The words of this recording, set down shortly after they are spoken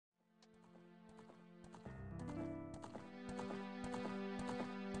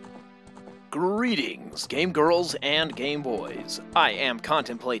Greetings, game girls and game boys. I am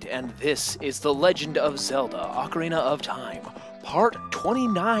Contemplate, and this is The Legend of Zelda: Ocarina of Time, Part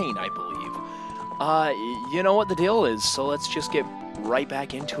 29, I believe. You know what the deal is, so let's just get right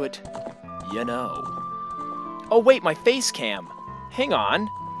back into it. You know. Oh wait, my face cam. Hang on.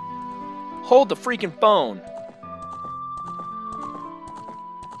 Hold the freaking phone.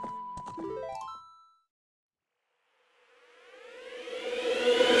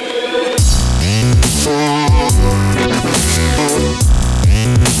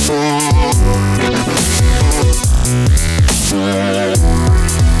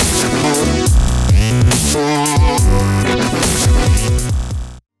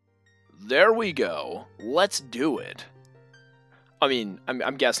 There we go. Let's do it. I mean,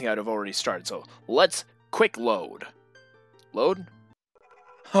 I'm guessing I'd have already started, so let's quick load. Load?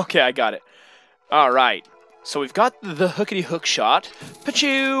 Okay, I got it. Alright, so we've got the hookity-hook shot,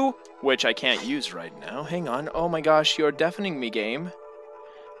 Pachoo, which I can't use right now. Hang on. Oh my gosh, you're deafening me, game.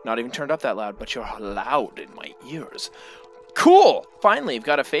 Not even turned up that loud, but you're loud in my ears. Cool! Finally, I've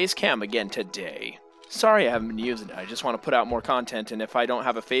got a face cam again today. Sorry I haven't been using it. I just want to put out more content, and if I don't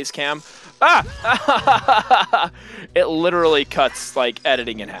have a face cam... Ah! It literally cuts, like,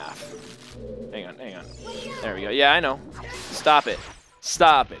 editing in half. Hang on, hang on. There we go. Yeah, I know. Stop it.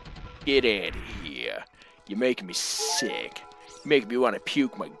 Stop it. Get out of here. You're making me sick. You're making me want to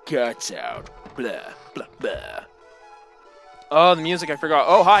puke my guts out. Blah, blah, blah. Oh, the music, I forgot.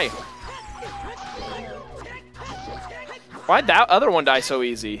 Oh, hi. Why'd that other one die so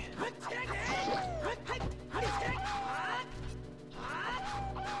easy?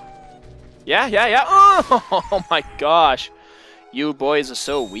 Yeah, yeah, yeah. Oh my gosh. You boys are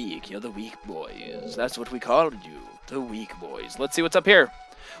so weak. You're the weak boys. That's what we called you. The weak boys. Let's see what's up here.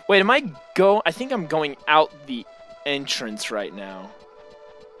 Wait, am I I think I'm going out the entrance right now.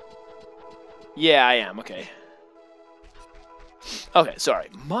 Yeah, I am. Okay. Okay, sorry.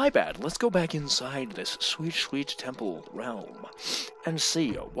 My bad. Let's go back inside this sweet, sweet temple realm and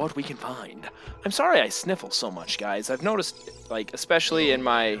see what we can find. I'm sorry I sniffle so much, guys. I've noticed, like, especially in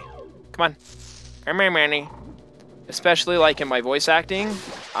my... Come on. Come here, Manny. Especially, like, in my voice acting,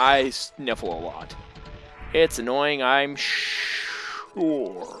 I sniffle a lot. It's annoying, I'm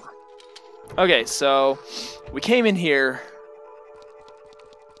sure. Okay, so we came in here.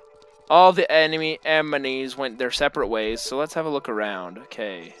 All the enemies went their separate ways, so let's have a look around.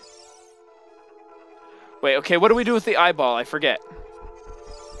 Okay. Wait, okay, what do we do with the eyeball? I forget.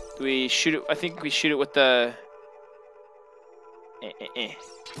 Do we shoot it? I think we shoot it with the...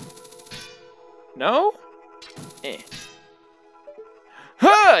 No?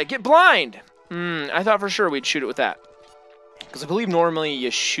 Huh! Get blind! I thought for sure we'd shoot it with that. Because I believe normally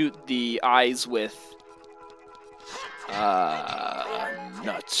you shoot the eyes with...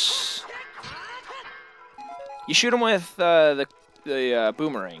 nuts. You shoot them with the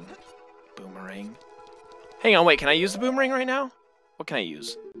boomerang. Boomerang. Hang on, wait, can I use the boomerang right now? What can I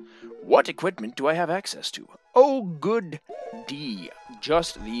use? What equipment do I have access to? Oh, good D.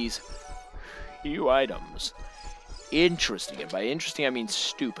 Just these few items. Interesting, and by interesting I mean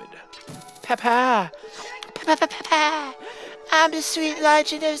stupid. Papa! Papa, Papa! I'm the sweet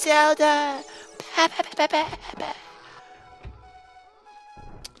Legend of Zelda! Papa, Papa, Papa.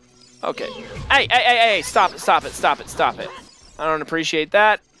 Okay. Hey, stop it, stop it, stop it, stop it. I don't appreciate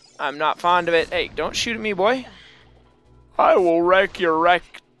that. I'm not fond of it. Hey, don't shoot at me, boy. I will wreck your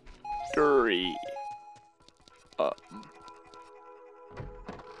rectory. I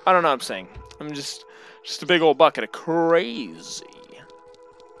don't know what I'm saying. I'm just a big old bucket of crazy.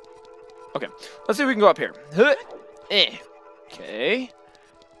 Okay, let's see if we can go up here. Okay.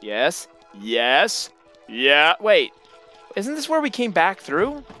 Yes. Yes. Yeah. Wait. Isn't this where we came back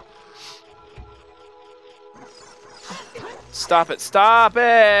through? Stop it. Stop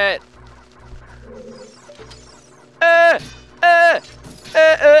it.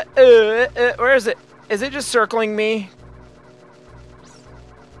 Where is it? Is it just circling me?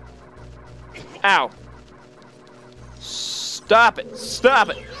 Ow. Stop it. Stop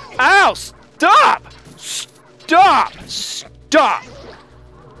it. Ow. Stop. Stop. Stop.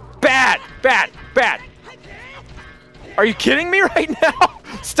 Bad. Bad. Bad. Are you kidding me right now?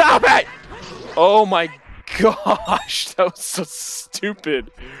 Stop it. Oh my gosh. That was so stupid.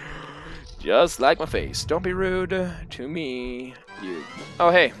 Just like my face. Don't be rude to me. You.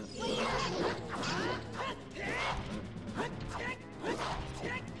 Oh, hey.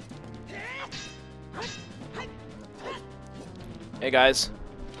 Hey, guys.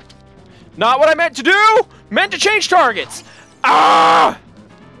 Not what I meant to do! Meant to change targets! Ah!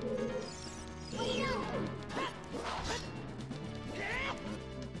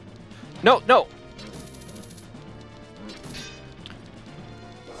 No, no.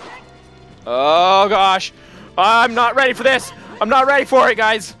 Oh, gosh. I'm not ready for this. I'm not ready for it,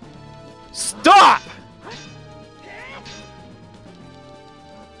 guys. Stop!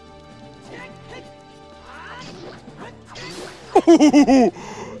 Ooh,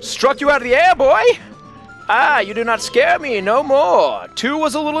 struck you out of the air, boy. Ah, you do not scare me no more. 2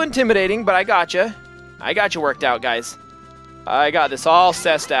 was a little intimidating, but I got you. I got you worked out, guys. I got this all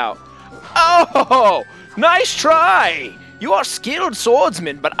sussed out. Oh, nice try. You are skilled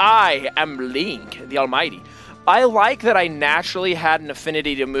swordsman, but I am Link, the Almighty. I like that I naturally had an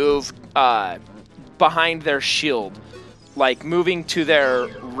affinity to move behind their shield, like moving to their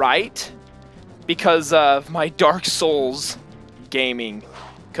right because of my Dark Souls gaming.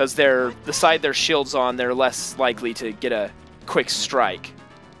 Because they're the side their shield's on, they're less likely to get a quick strike.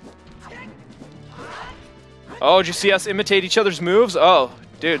 Oh, did you see us imitate each other's moves? Oh,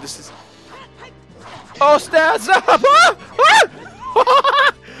 dude, this is... Oh, stats up! Ah!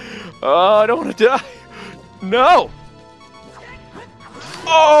 Ah! Oh, I don't want to die. No!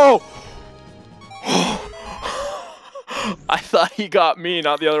 Oh! I thought he got me,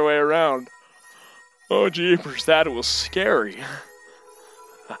 not the other way around. Oh, jeepers, that was scary.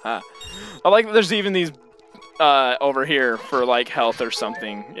 I like that there's even these over here for like health or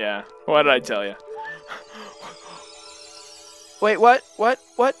something. Yeah. What did I tell you? Wait, what? What?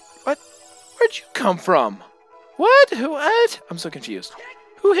 Where'd you come from? What? What? I'm so confused.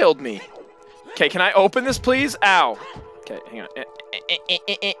 Who healed me? Okay, can I open this, please? Ow. Okay, hang on.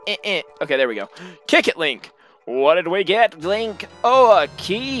 Okay, there we go. Kick it, Link. What did we get, Link? Oh, a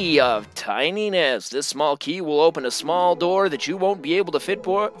key of tininess. This small key will open a small door that you won't be able to fit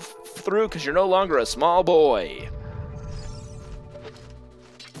through because you're no longer a small boy.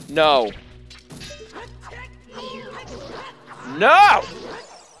 No. No!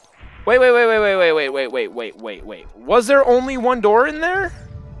 Wait. Was there only one door in there?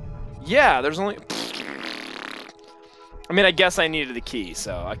 Yeah, there's only... I mean, I guess I needed the key,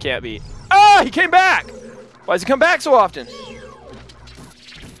 so I can't be... Ah, he came back! Why does he come back so often?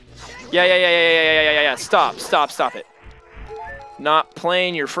 Yeah. Stop it. Not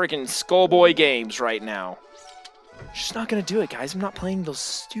playing your freaking Skullboy games right now. Just not gonna do it, guys. I'm not playing those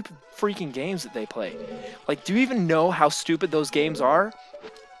stupid freaking games that they play. Like, do you even know how stupid those games are?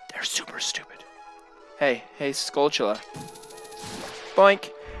 They're super stupid. Hey, Skulltula. Boink.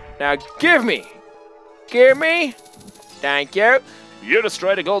 Now give me. Thank you. You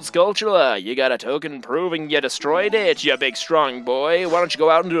destroyed a gold Skulltula. You got a token proving you destroyed it, you big strong boy. Why don't you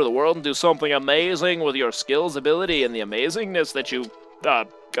go out into the world and do something amazing with your skills, ability, and the amazingness that you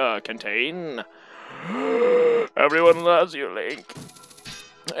contain? Everyone loves you, Link.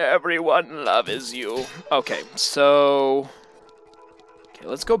 Everyone loves you. Okay, so... Okay,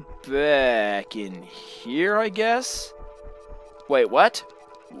 let's go back in here, I guess. Wait, what?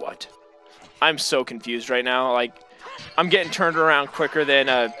 What? I'm so confused right now. Like, I'm getting turned around quicker than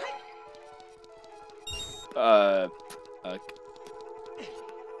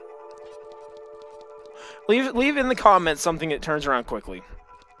leave in the comments something that turns around quickly.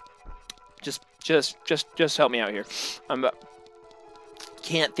 Just help me out here.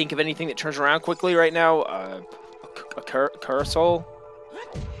 Can't think of anything that turns around quickly right now. A cursor.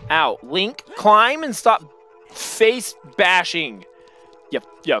 Ow. Link, climb and stop face bashing. You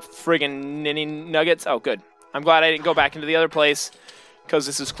friggin' ninny nuggets. Oh, good. I'm glad I didn't go back into the other place, because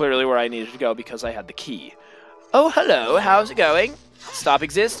this is clearly where I needed to go because I had the key. Oh, hello. How's it going? Stop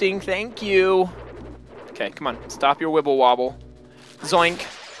existing. Thank you. Okay, come on. Stop your wibble wobble. Zoink.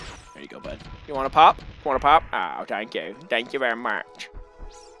 There you go, bud. You want to pop? Oh, thank you. Thank you very much.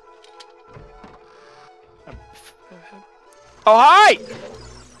 Oh, hi!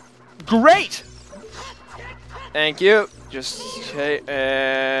 Great! Thank you. Just, okay,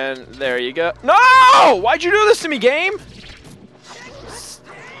 and there you go. No! Why'd you do this to me, game?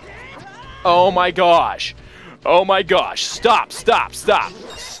 Oh my gosh. Oh my gosh. Stop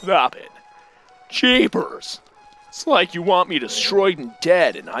it. Jeepers. It's like you want me destroyed and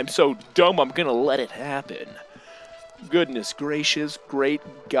dead, and I'm so dumb I'm gonna let it happen. Goodness gracious, great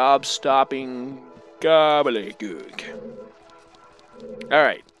gob-stopping gobbledygook.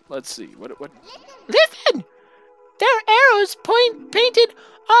 Alright, let's see. What? Listen! There are arrows painted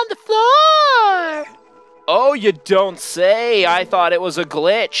on the floor! Oh, you don't say. I thought it was a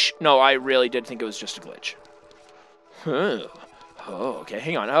glitch. No, I really did think it was just a glitch. Huh. Oh, okay,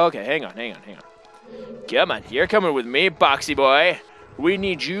 hang on. Okay, hang on. Come on, you're coming with me, Boxy Boy. We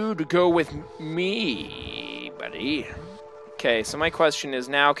need you to go with me, buddy. Okay, so my question is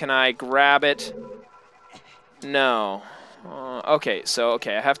now, can I grab it? No. Oh. Okay, so,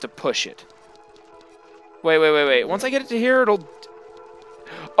 okay, I have to push it. Wait. Once I get it to here, it'll...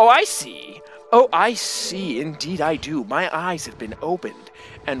 Oh, I see. Oh, I see. Indeed, I do. My eyes have been opened.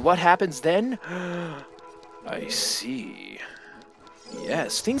 And what happens then? I see.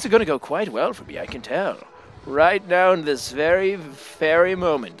 Yes, things are going to go quite well for me, I can tell. Right now in this very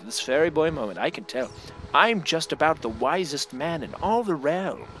moment, this very boy moment, I can tell. I'm just about the wisest man in all the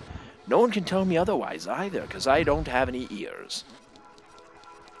realm. No one can tell me otherwise either, because I don't have any ears.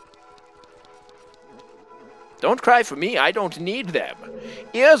 Don't cry for me, I don't need them.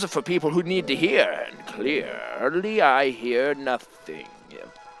 Ears are for people who need to hear, and clearly I hear nothing.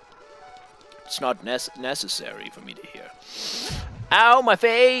 It's not necessary for me to hear. Ow, my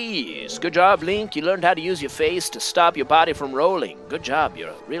face! Good job, Link. You learned how to use your face to stop your body from rolling. Good job, you're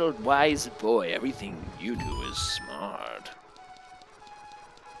a real wise boy. Everything you do is smart.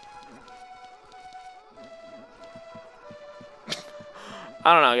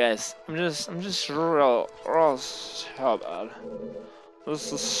 I don't know, guys. I'm just real stupid.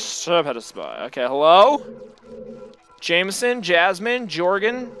 This is stupid spy. Okay, hello? Jameson, Jasmine,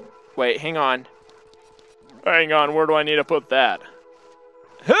 Jorgen. Wait, hang on. Hang on, where do I need to put that?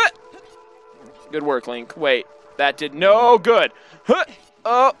 Huh! Good work, Link. Wait, that did no good. Huh!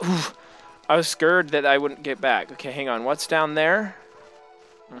 Oh, oof. I was scared that I wouldn't get back. Okay, hang on. What's down there?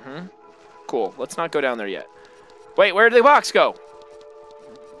 Cool. Let's not go down there yet. Wait, where did the box go?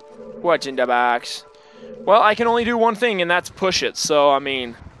 What's in the box? Well, I can only do one thing, and that's push it. So, I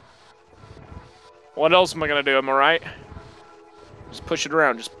mean, what else am I gonna do? Am I right? Just push it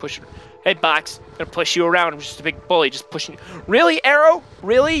around. Just push it. Hey, box. I'm gonna push you around. I'm just a big bully. Just pushing. Really, Arrow?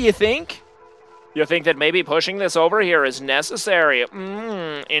 Really? You think? You think that maybe pushing this over here is necessary?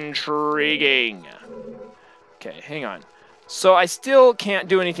 Intriguing. Okay, hang on. So I still can't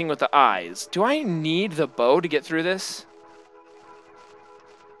do anything with the eyes. Do I need the bow to get through this?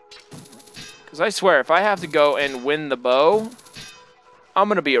 Because I swear, if I have to go and win the bow, I'm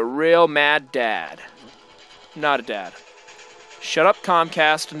gonna be a real mad dad. Not a dad. Shut up,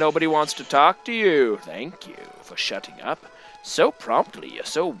 Comcast. Nobody wants to talk to you. Thank you for shutting up. So promptly. You're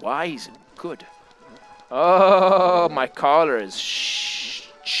so wise and good. Oh, my collar is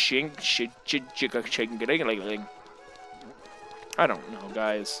I don't know,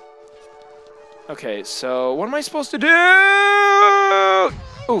 guys. Okay, so what am I supposed to do?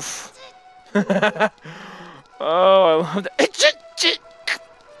 Oof. Oh, I love that.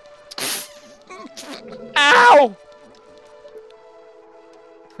 Ow!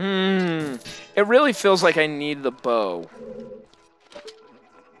 It really feels like I need the bow.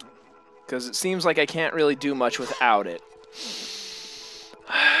 Because it seems like I can't really do much without it.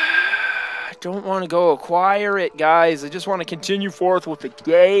 I don't want to go acquire it, guys. I just want to continue forth with the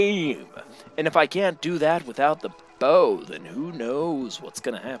game. And if I can't do that without the bow, then who knows what's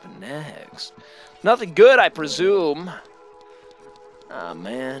going to happen next. Nothing good, I presume. Ah,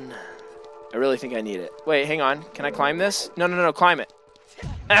 man. I really think I need it. Wait, hang on. Can I climb this? No, climb it.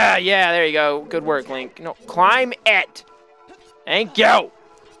 Ah, yeah, there you go. Good work, Link. No, climb it. Thank you.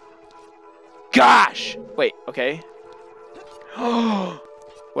 Gosh. Wait, okay.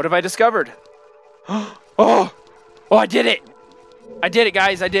 What have I discovered? Oh, I did it. I did it,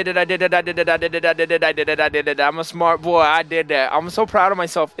 guys. I did it. I'm a smart boy. I did that. I'm so proud of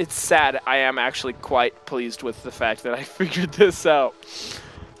myself. It's sad. I am actually quite pleased with the fact that I figured this out.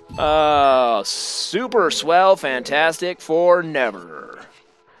 Super swell, fantastic for never.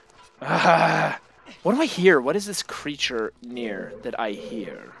 What do I hear? What is this creature near that I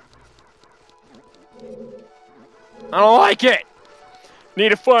hear? I don't like it! Need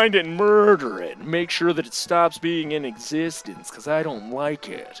to find it and murder it. Make sure that it stops being in existence, because I don't like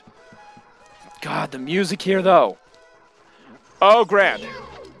it. God, the music here, though. Oh, Grant.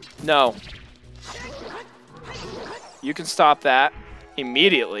 No. You can stop that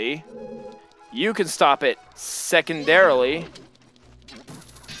immediately. You can stop it secondarily.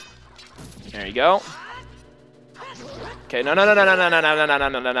 There you go. Okay, no.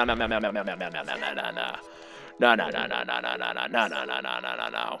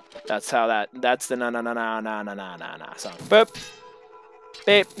 That's how that's the no song. Boop.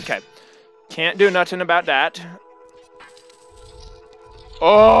 Beep. Okay. Can't do nothing about that.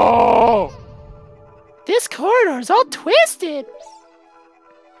 Oh! This corridor's all twisted.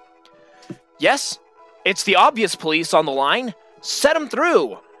 Yes, it's the obvious police on the line. Set them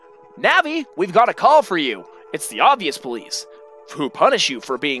through. Navi, we've got a call for you. It's the obvious police, who punish you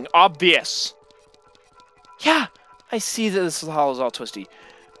for being obvious. Yeah, I see that this hall is all twisty.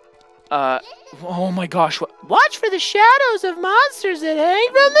 Oh my gosh. Watch for the shadows of monsters that hang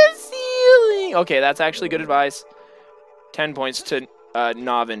from the ceiling. Okay, that's actually good advice. 10 points to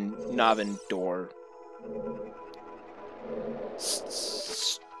Novin door.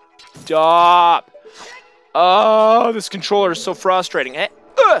 Stop! Oh, this controller is so frustrating. I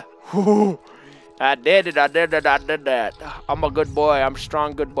did it, I did it, I did that. I'm a good boy, I'm a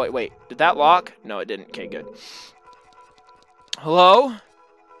strong good boy. Wait, did that lock? No, it didn't. Okay, good. Hello?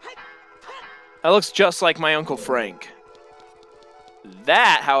 That looks just like my Uncle Frank.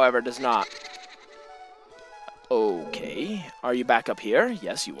 That, however, does not. Okay. Are you back up here?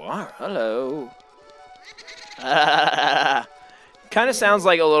 Yes, you are. Hello. Kind of sounds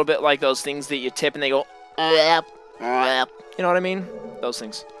like a little bit like those things that you tip and they go, you know what I mean? Those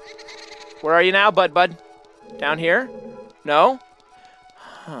things. Where are you now, bud? Down here? No?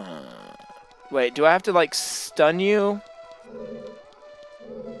 Huh. Wait, do I have to, like, stun you?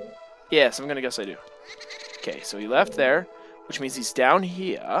 Yes, I'm gonna guess I do. Okay, so he left there, which means he's down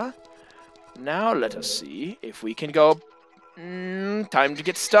here. Now let us see if we can go... time to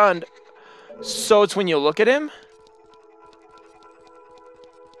get stunned. So it's when you look at him?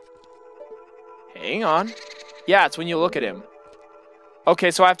 Hang on. Yeah, it's when you look at him.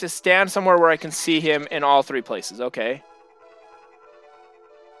 Okay, so I have to stand somewhere where I can see him in all three places. Okay.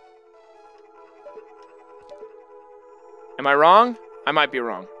 Am I wrong? I might be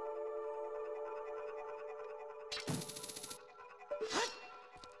wrong.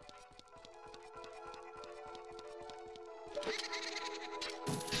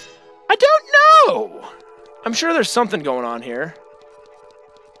 I don't know! I'm sure there's something going on here.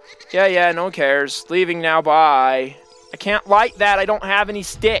 Yeah, no one cares. Leaving now, bye. I can't light that. I don't have any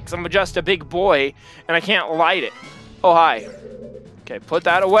sticks. I'm just a big boy, and I can't light it. Oh, hi. Okay, put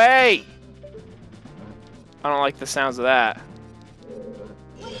that away. I don't like the sounds of that.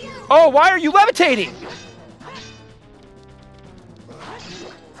 Oh, why are you levitating?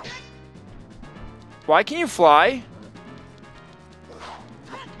 Why can you fly?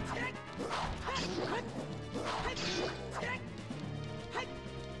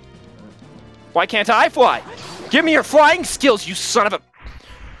 Why can't I fly? Give me your flying skills, you son of a...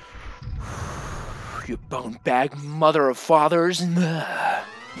 You bone bag mother of fathers.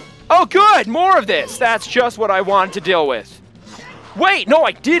 Oh, good! More of this! That's just what I wanted to deal with. Wait, no,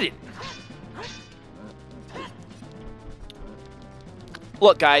 I didn't!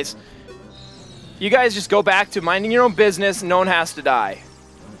 Look, guys. You guys just go back to minding your own business and no one has to die.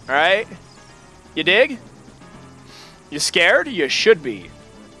 Alright? You dig? You scared? You should be.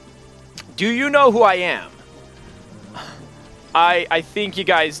 Do you know who I am? I think you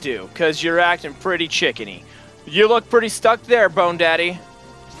guys do, because you're acting pretty chickeny. You look pretty stuck there, Bone Daddy.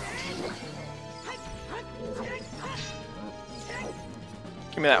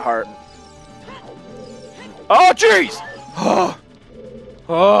 Give me that heart. Oh, jeez!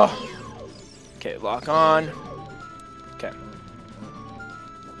 Oh. Okay, lock on. Okay.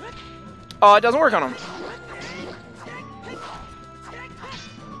 Oh, it doesn't work on him.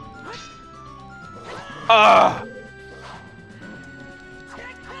 Ah!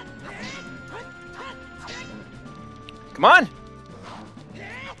 Come on!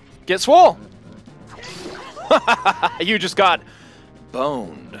 Get swole! You just got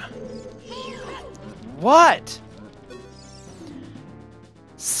boned. What?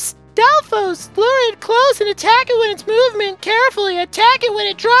 Stalfos, lure it close and attack it when it's movement. Carefully attack it when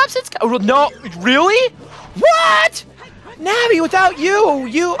it drops its... Oh, no, really? What? Navi, without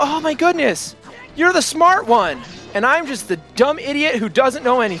you, oh my goodness. You're the smart one, and I'm just the dumb idiot who doesn't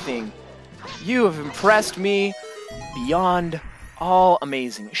know anything. You have impressed me beyond all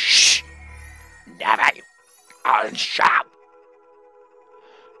amazing. Shh! Navi, on shop.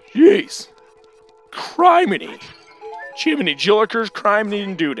 Jeez. Criminy. Jiminy Jillikers, criminy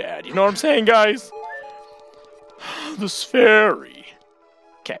and doodad. You know what I'm saying, guys? This fairy.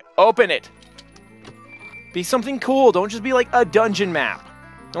 Okay, open it. Be something cool. Don't just be like a dungeon map.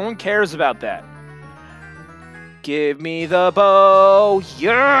 No one cares about that. Give me the bow.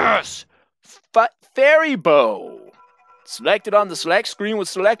 Yes! Fairy bow. Select it on the select screen with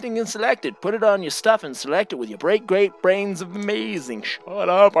selecting and selected. Put it on your stuff and select it with your great brains of amazing. Shut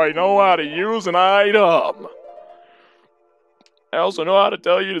up, I know how to use an item. I also know how to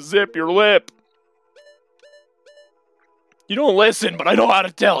tell you to zip your lip. You don't listen, but I know how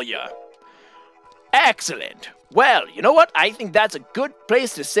to tell you. Excellent. Well, you know what? I think that's a good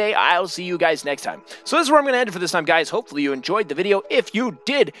place to say I'll see you guys next time. So this is where I'm going to end it for this time, guys. Hopefully you enjoyed the video. If you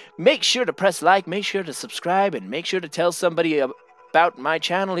did, make sure to press like, make sure to subscribe, and make sure to tell somebody about my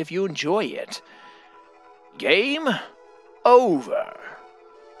channel if you enjoy it. Game over.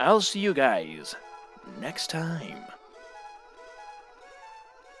 I'll see you guys next time.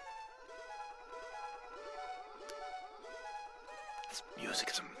 This music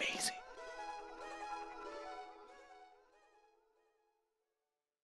is amazing.